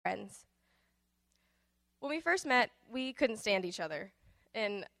friends. When we first met, we couldn't stand each other.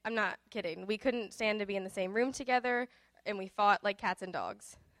 And I'm not kidding. We couldn't stand to be in the same room together, and we fought like cats and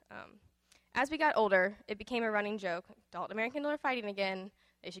dogs. As we got older, it became a running joke. Dalton and Mary Kendall are fighting again.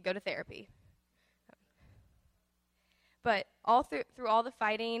 They should go to therapy. But all through all the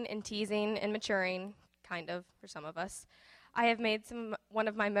fighting and teasing and maturing, kind of, for some of us, I have made one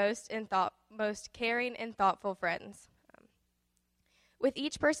of my most caring and thoughtful friends. With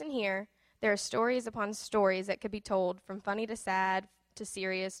each person here, there are stories upon stories that could be told, from funny to sad to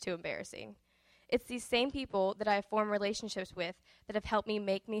serious to embarrassing. It's these same people that I have formed relationships with that have helped me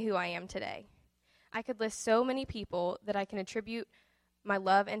make me who I am today. I could list so many people that I can attribute my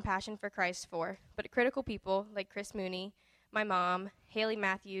love and passion for Christ for, but critical people like Chris Mooney, my mom, Haley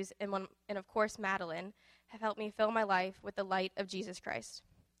Matthews, and of course Madeline have helped me fill my life with the light of Jesus Christ.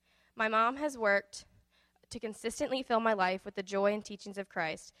 My mom has worked to consistently fill my life with the joy and teachings of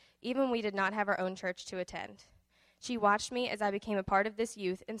Christ, even when we did not have our own church to attend. She watched me as I became a part of this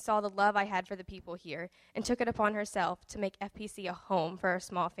youth and saw the love I had for the people here and took it upon herself to make FPC a home for our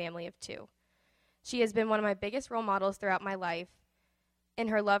small family of 2. She has been one of my biggest role models throughout my life, and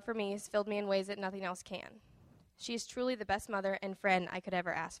her love for me has filled me in ways that nothing else can. She is truly the best mother and friend I could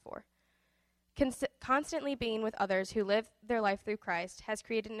ever ask for. Constantly being with others who live their life through Christ has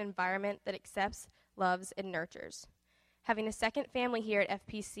created an environment that accepts, loves, and nurtures. Having a second family here at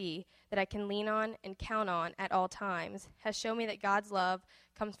FPC that I can lean on and count on at all times has shown me that God's love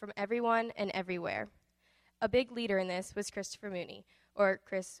comes from everyone and everywhere. A big leader in this was Christopher Mooney, or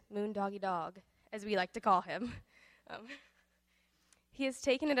Chris Moon Doggy Dog, as we like to call him. He has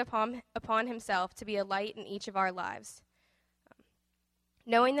taken it upon himself to be a light in each of our lives.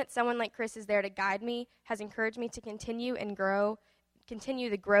 Knowing that someone like Chris is there to guide me has encouraged me to continue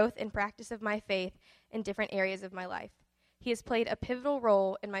the growth and practice of my faith in different areas of my life. He has played a pivotal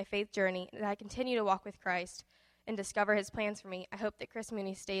role in my faith journey, and as I continue to walk with Christ and discover his plans for me, I hope that Chris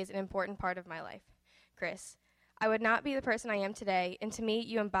Mooney stays an important part of my life. Chris, I would not be the person I am today, and to me,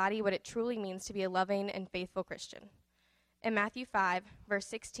 you embody what it truly means to be a loving and faithful Christian. In Matthew 5, verse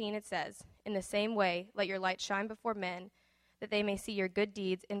 16, it says, "In the same way, let your light shine before men, that they may see your good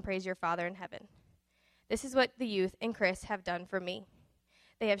deeds and praise your Father in heaven." This is what the youth and Chris have done for me.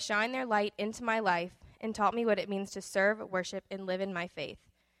 They have shined their light into my life and taught me what it means to serve, worship, and live in my faith.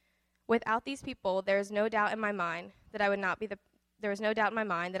 Without these people, there is no doubt in my mind that I would not be the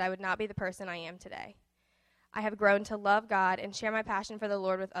person I am today. I have grown to love God and share my passion for the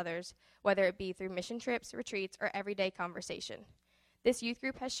Lord with others, whether it be through mission trips, retreats, or everyday conversation. This youth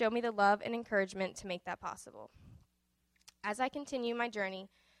group has shown me the love and encouragement to make that possible. As I continue my journey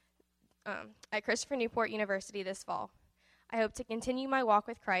at Christopher Newport University this fall, I hope to continue my walk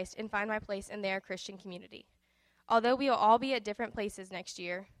with Christ and find my place in their Christian community. Although we will all be at different places next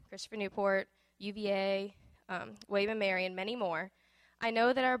year, Christopher Newport, UVA, William & Mary, and many more, I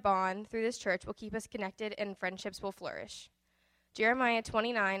know that our bond through this church will keep us connected and friendships will flourish. Jeremiah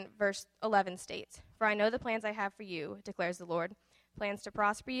 29, verse 11 states, "For I know the plans I have for you, declares the Lord, plans to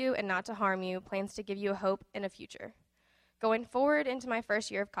prosper you and not to harm you, plans to give you a hope and a future." Going forward into my first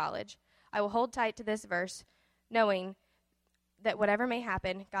year of college, I will hold tight to this verse, knowing that whatever may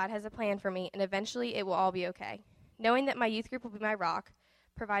happen, God has a plan for me, and eventually it will all be okay. Knowing that my youth group will be my rock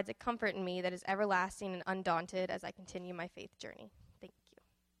provides a comfort in me that is everlasting and undaunted as I continue my faith journey. Thank you.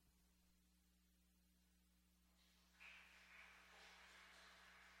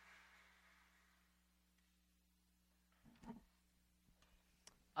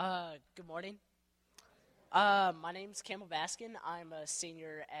 Good morning. My name's Campbell Baskin. I'm a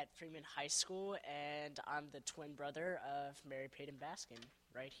senior at Freeman High School, and I'm the twin brother of Mary Payton Baskin,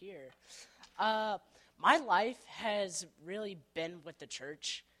 right here. My life has really been with the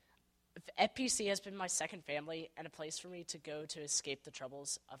church. FPC has been my second family and a place for me to go to escape the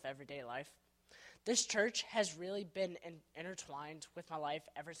troubles of everyday life. This church has really been intertwined with my life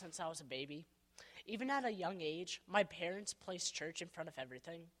ever since I was a baby. Even at a young age, my parents placed church in front of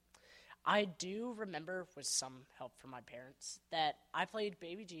everything. I do remember, with some help from my parents, that I played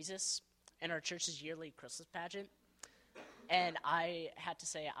Baby Jesus in our church's yearly Christmas pageant, and I had to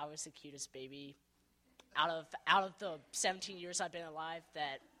say I was the cutest baby out of the 17 years I've been alive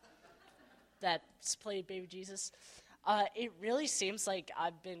that's played Baby Jesus. It really seems like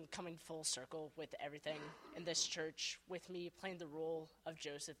I've been coming full circle with everything in this church, with me playing the role of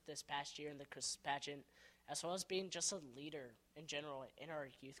Joseph this past year in the Christmas pageant, as well as being just a leader in general in our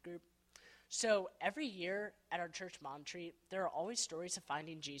youth group. So every year at our church mom retreat, there are always stories of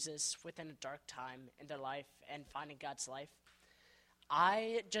finding Jesus within a dark time in their life and finding God's life.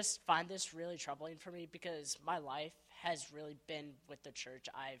 I just find this really troubling for me because my life has really been with the church.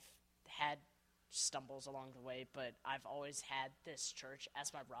 I've had stumbles along the way, but I've always had this church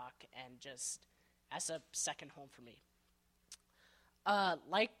as my rock and just as a second home for me.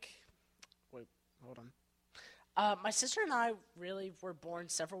 Wait, hold on. My sister and I really were born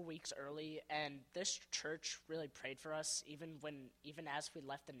several weeks early, and this church really prayed for us, even as we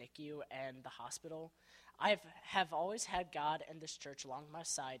left the NICU and the hospital. I have always had God and this church along my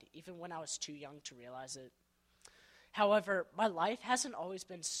side, even when I was too young to realize it. However, my life hasn't always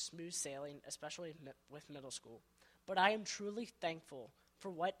been smooth sailing, especially with middle school. But I am truly thankful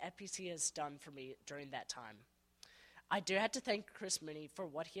for what FPC has done for me during that time. I do have to thank Chris Mooney for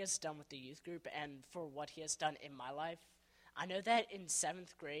what he has done with the youth group and for what he has done in my life. I know that in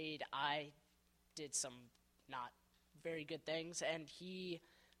 7th grade, I did some not very good things, and he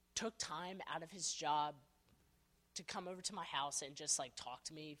took time out of his job to come over to my house and just talk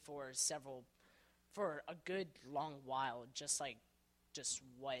to me for a good long while, just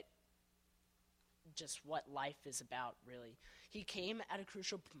what life is about, really. He came at a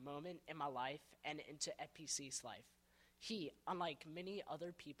crucial moment in my life and into FPC's life. He, unlike many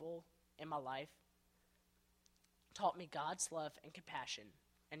other people in my life, taught me God's love and compassion.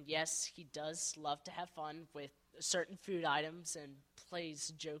 And yes, he does love to have fun with certain food items and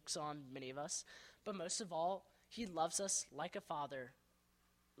plays jokes on many of us. But most of all, he loves us like a father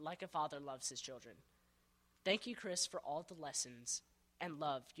loves his children. Thank you, Chris, for all the lessons and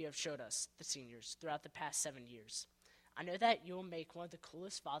love you have showed us, the seniors, throughout the past 7 years. I know that you will make one of the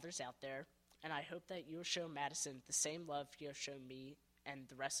coolest fathers out there, and I hope that you will show Madison the same love you have shown me and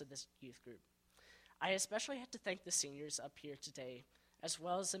the rest of this youth group. I especially have to thank the seniors up here today, as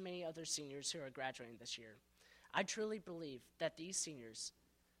well as the many other seniors who are graduating this year. I truly believe that these seniors,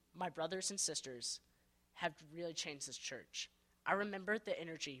 my brothers and sisters, have really changed this church. I remember the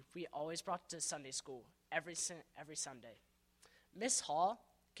energy we always brought to Sunday school every Sunday. Miss Hall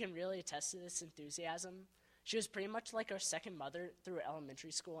can really attest to this enthusiasm. She was pretty much like our second mother through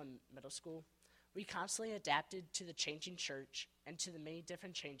elementary school and middle school. We constantly adapted to the changing church and to the many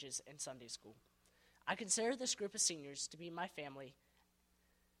different changes in Sunday school. I consider this group of seniors to be my family,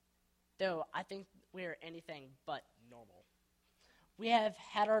 though I think we are anything but normal. We have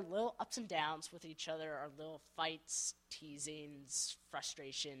had our little ups and downs with each other, our little fights, teasings,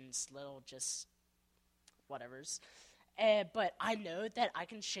 frustrations, little just whatevers. But I know that I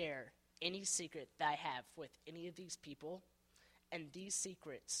can share any secret that I have with any of these people, and these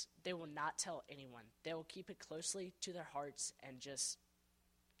secrets, they will not tell anyone. They will keep it closely to their hearts and just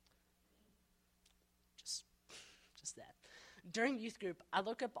that. During youth group, I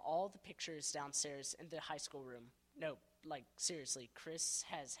look up all the pictures downstairs in the high school room. No, seriously, Chris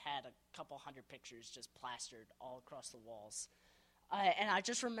has had a couple hundred pictures just plastered all across the walls. And I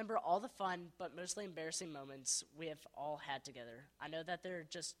just remember all the fun, but mostly embarrassing moments we have all had together. I know that there are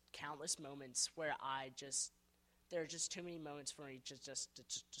just countless moments where there are just too many moments for me to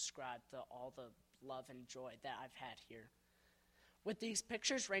describe all the love and joy that I've had here. With these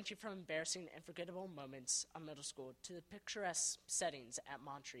pictures ranging from embarrassing and forgettable moments of middle school to the picturesque settings at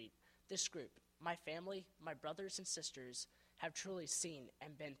Montreat, this group, my family, my brothers and sisters, have truly seen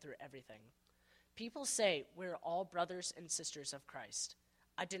and been through everything. People say we're all brothers and sisters of Christ.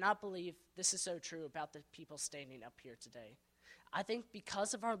 I do not believe this is so true about the people standing up here today. I think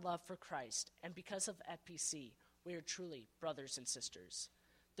because of our love for Christ and because of FPC, we are truly brothers and sisters.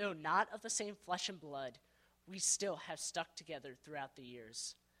 Though not of the same flesh and blood, we still have stuck together throughout the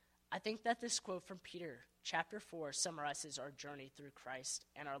years. I think that this quote from Peter, chapter 4, summarizes our journey through Christ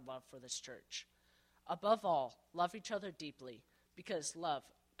and our love for this church. Above all, love each other deeply, because love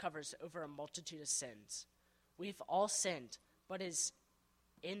covers over a multitude of sins. We've all sinned, but it is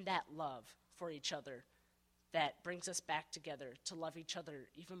in that love for each other that brings us back together to love each other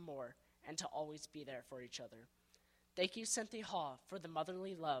even more and to always be there for each other. Thank you, Cynthia Hall, for the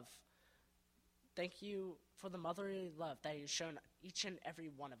motherly love. Thank you for the motherly love that you've shown each and every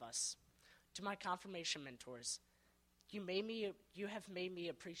one of us. To my confirmation mentors, you have made me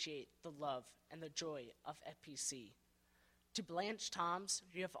appreciate the love and the joy of FPC. To Blanche Toms,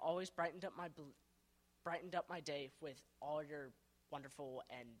 you have always brightened up my day with all your wonderful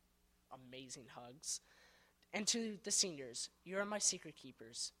and amazing hugs. And to the seniors, you are my secret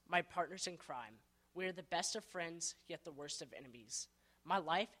keepers, my partners in crime. We are the best of friends, yet the worst of enemies. My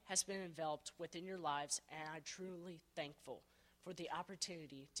life has been enveloped within your lives, and I'm truly thankful for the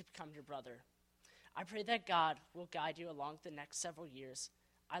opportunity to become your brother. I pray that God will guide you along the next several years.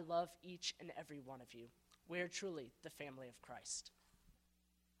 I love each and every one of you. We are truly the family of Christ.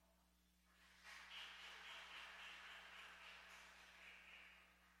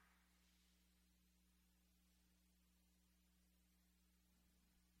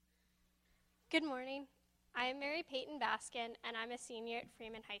 Good morning. I am Mary Peyton Baskin, and I'm a senior at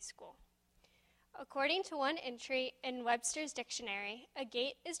Freeman High School. According to one entry in Webster's Dictionary, a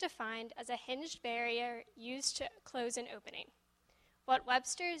gate is defined as a hinged barrier used to close an opening. What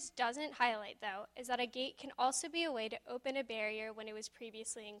Webster's doesn't highlight, though, is that a gate can also be a way to open a barrier when it was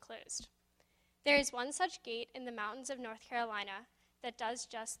previously enclosed. There is one such gate in the mountains of North Carolina that does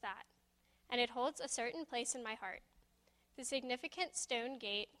just that, and it holds a certain place in my heart. The significant stone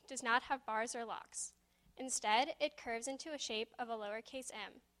gate does not have bars or locks. Instead, it curves into a shape of a lowercase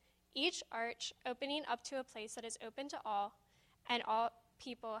m, each arch opening up to a place that is open to all, and all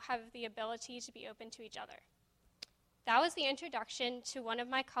people have the ability to be open to each other. That was the introduction to one of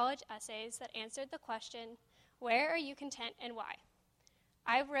my college essays that answered the question, where are you content and why?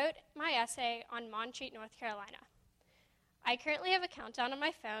 I wrote my essay on Montreat, North Carolina. I currently have a countdown on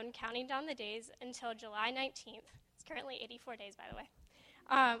my phone counting down the days until July 19th. It's currently 84 days, by the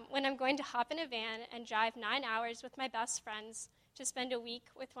way, when I'm going to hop in a van and drive 9 hours with my best friends to spend a week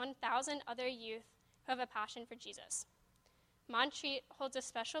with 1,000 other youth who have a passion for Jesus. Montreat holds a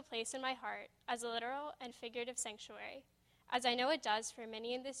special place in my heart as a literal and figurative sanctuary, as I know it does for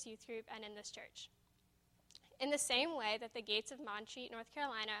many in this youth group and in this church. In the same way that the gates of Montreat, North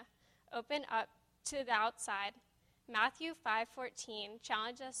Carolina, open up to the outside, Matthew 5:14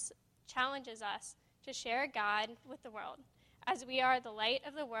 challenges us to share God with the world. As we are the light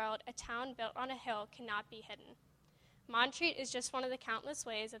of the world, a town built on a hill cannot be hidden. Montreat is just one of the countless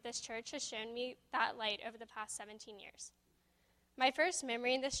ways that this church has shown me that light over the past 17 years. My first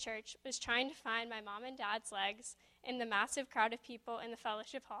memory in this church was trying to find my mom and dad's legs in the massive crowd of people in the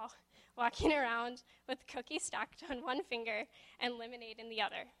fellowship hall, walking around with cookies stacked on one finger and lemonade in the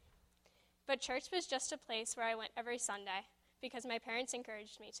other. But church was just a place where I went every Sunday because my parents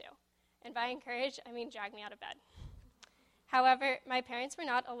encouraged me to. And by encourage, I mean drag me out of bed. However, my parents were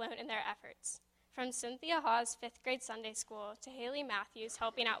not alone in their efforts. From Cynthia Hawes' 5th grade Sunday school to Haley Matthews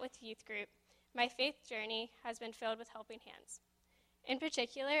helping out with youth group, my faith journey has been filled with helping hands. In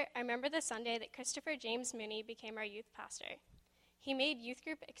particular, I remember the Sunday that Christopher James Mooney became our youth pastor. He made youth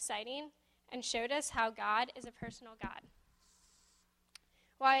group exciting and showed us how God is a personal God.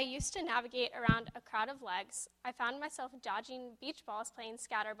 While I used to navigate around a crowd of legs, I found myself dodging beach balls playing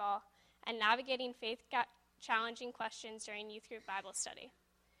scatterball and navigating faith-challenging questions during youth group Bible study.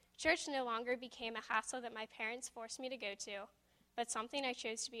 Church no longer became a hassle that my parents forced me to go to, but something I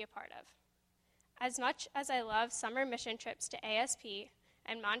chose to be a part of. As much as I love summer mission trips to ASP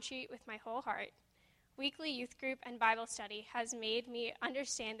and Montreat with my whole heart, weekly youth group and Bible study has made me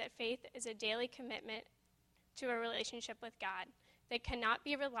understand that faith is a daily commitment to a relationship with God that cannot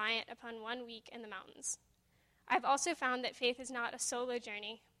be reliant upon one week in the mountains. I've also found that faith is not a solo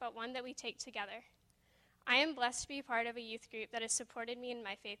journey, but one that we take together. I am blessed to be part of a youth group that has supported me in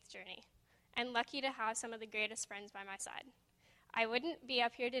my faith journey, and lucky to have some of the greatest friends by my side. I wouldn't be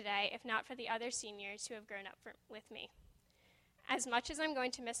up here today if not for the other seniors who have grown up with me. As much as I'm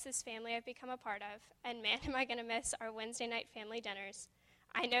going to miss this family I've become a part of, and man, am I going to miss our Wednesday night family dinners,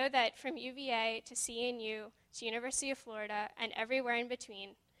 I know that from UVA to CNU to University of Florida and everywhere in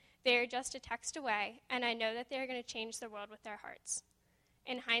between, they are just a text away, and I know that they are going to change the world with their hearts.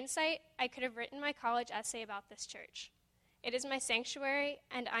 In hindsight, I could have written my college essay about this church. It is my sanctuary,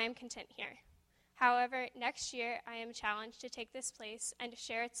 and I am content here. However, next year I am challenged to take this place and to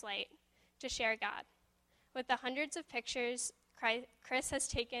share its light, to share God. With the hundreds of pictures Chris has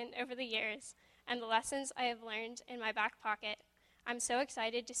taken over the years and the lessons I have learned in my back pocket, I'm so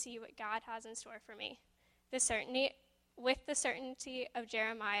excited to see what God has in store for me. With the certainty of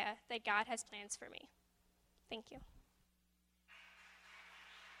Jeremiah that God has plans for me. Thank you.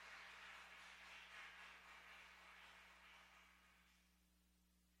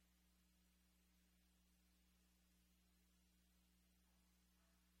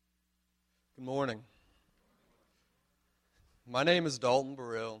 Good morning. My name is Dalton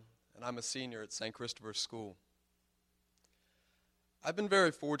Burrill, and I'm a senior at St. Christopher's School. I've been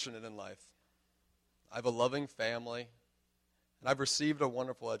very fortunate in life. I have a loving family, and I've received a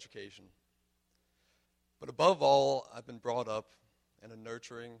wonderful education. But above all, I've been brought up in a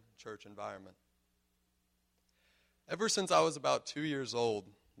nurturing church environment. Ever since I was about 2 years old,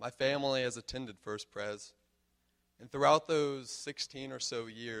 my family has attended First Pres, and throughout those 16 or so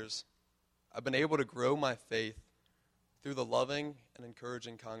years, I've been able to grow my faith through the loving and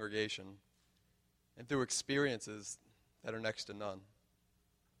encouraging congregation and through experiences that are next to none.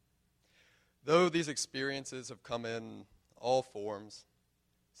 Though these experiences have come in all forms,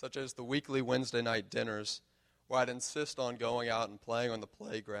 such as the weekly Wednesday night dinners where I'd insist on going out and playing on the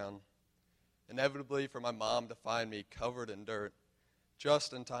playground, inevitably for my mom to find me covered in dirt,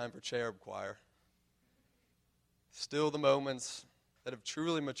 just in time for cherub choir. Still, the moments that have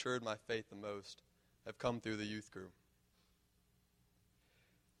truly matured my faith the most have come through the youth group.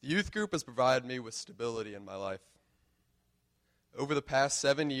 The youth group has provided me with stability in my life. Over the past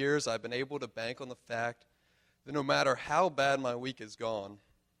 7 years, I've been able to bank on the fact that no matter how bad my week has gone,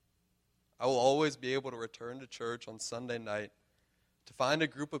 I will always be able to return to church on Sunday night to find a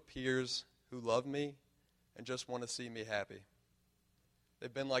group of peers who love me and just want to see me happy.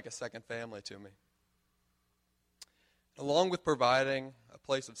 They've been like a second family to me. Along with providing a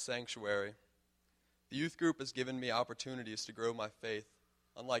place of sanctuary, the youth group has given me opportunities to grow my faith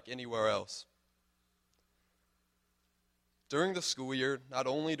unlike anywhere else. During the school year, not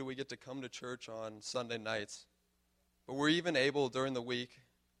only do we get to come to church on Sunday nights, but we're even able during the week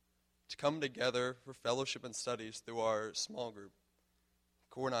to come together for fellowship and studies through our small group,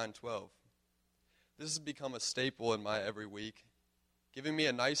 Core 912. This has become a staple in my every week, giving me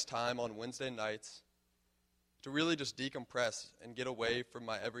a nice time on Wednesday nights to really just decompress and get away from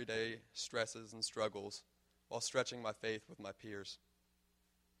my everyday stresses and struggles while stretching my faith with my peers.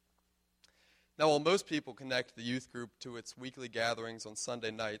 Now, while most people connect the youth group to its weekly gatherings on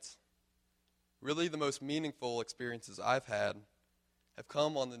Sunday nights, really the most meaningful experiences I've had have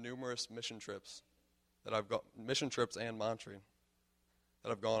come on the numerous mission trips and Montreat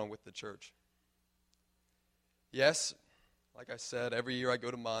that I've gone on with the church. Yes, like I said, every year I go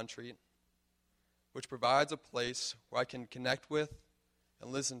to Montreat, which provides a place where I can connect with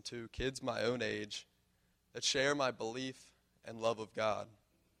and listen to kids my own age that share my belief and love of God.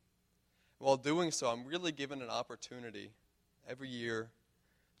 While doing so, I'm really given an opportunity every year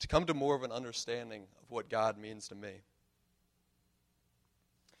to come to more of an understanding of what God means to me.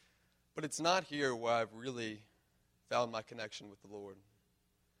 But it's not here where I've really found my connection with the Lord.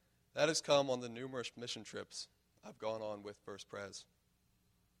 That has come on the numerous mission trips I've gone on with First Pres.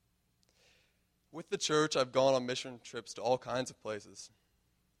 With the church, I've gone on mission trips to all kinds of places,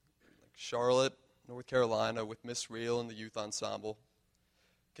 like Charlotte, North Carolina with Miss Reel and the youth ensemble,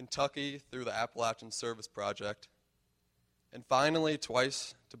 Kentucky through the Appalachian Service Project, and finally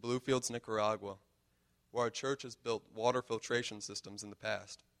twice to Bluefields, Nicaragua, where our church has built water filtration systems in the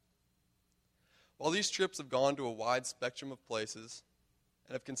past. While these trips have gone to a wide spectrum of places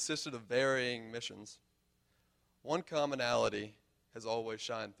and have consisted of varying missions, one commonality has always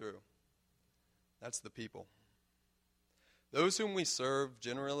shined through. That's the people. Those whom we serve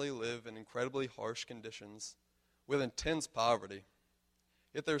generally live in incredibly harsh conditions with intense poverty,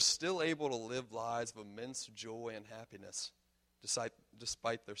 yet they're still able to live lives of immense joy and happiness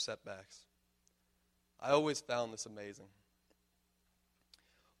despite their setbacks. I always found this amazing.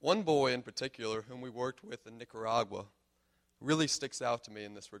 One boy in particular whom we worked with in Nicaragua really sticks out to me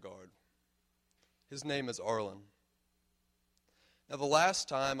in this regard. His name is Arlen. Now, the last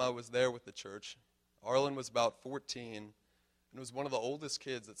time I was there with the church, Arlen was about 14 and was one of the oldest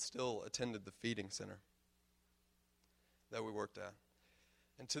kids that still attended the feeding center that we worked at.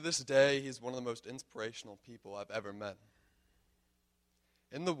 And to this day, he's one of the most inspirational people I've ever met.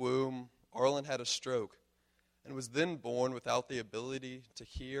 In the womb, Arlen had a stroke and was then born without the ability to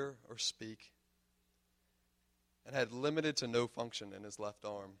hear or speak and had limited to no function in his left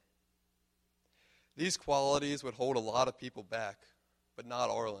arm. These qualities would hold a lot of people back, but not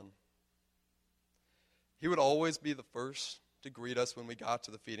Arlen. He would always be the first to greet us when we got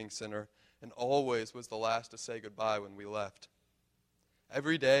to the feeding center and always was the last to say goodbye when we left.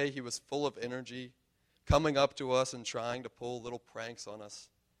 Every day he was full of energy, coming up to us and trying to pull little pranks on us,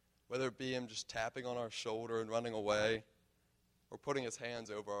 whether it be him just tapping on our shoulder and running away or putting his hands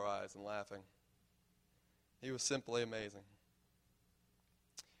over our eyes and laughing. He was simply amazing.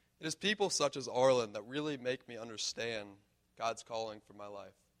 It is people such as Arlen that really make me understand God's calling for my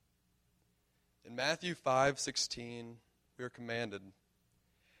life. In Matthew 5:16, we are commanded,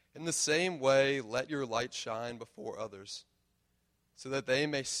 "In the same way, let your light shine before others, so that they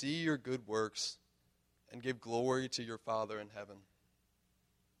may see your good works and give glory to your Father in heaven."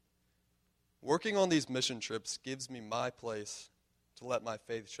 Working on these mission trips gives me my place to let my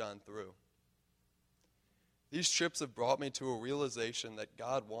faith shine through. These trips have brought me to a realization that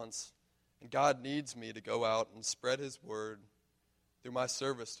God wants and God needs me to go out and spread his word through my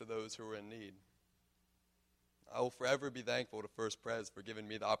service to those who are in need. I will forever be thankful to First Pres for giving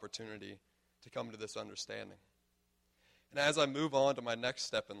me the opportunity to come to this understanding. And as I move on to my next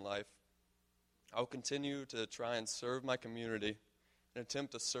step in life, I will continue to try and serve my community and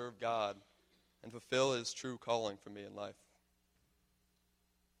attempt to serve God and fulfill his true calling for me in life.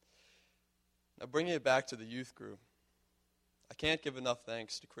 Now, bringing it back to the youth group, I can't give enough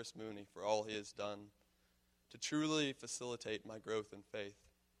thanks to Chris Mooney for all he has done to truly facilitate my growth in faith.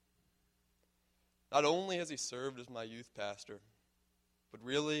 Not only has he served as my youth pastor, but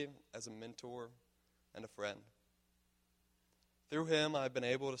really as a mentor and a friend. Through him, I've been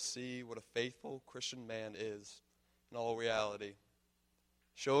able to see what a faithful Christian man is in all reality,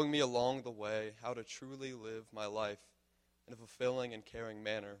 showing me along the way how to truly live my life in a fulfilling and caring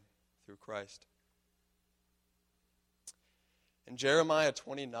manner through Christ. In Jeremiah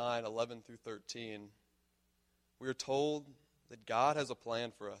 29:11 through 13, we are told that God has a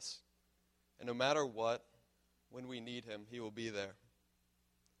plan for us, and no matter what, when we need him, he will be there.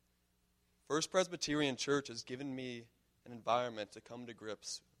 First Presbyterian Church has given me an environment to come to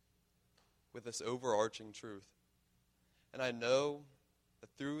grips with this overarching truth. And I know that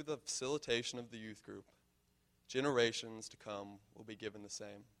through the facilitation of the youth group, generations to come will be given the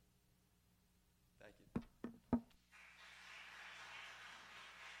same.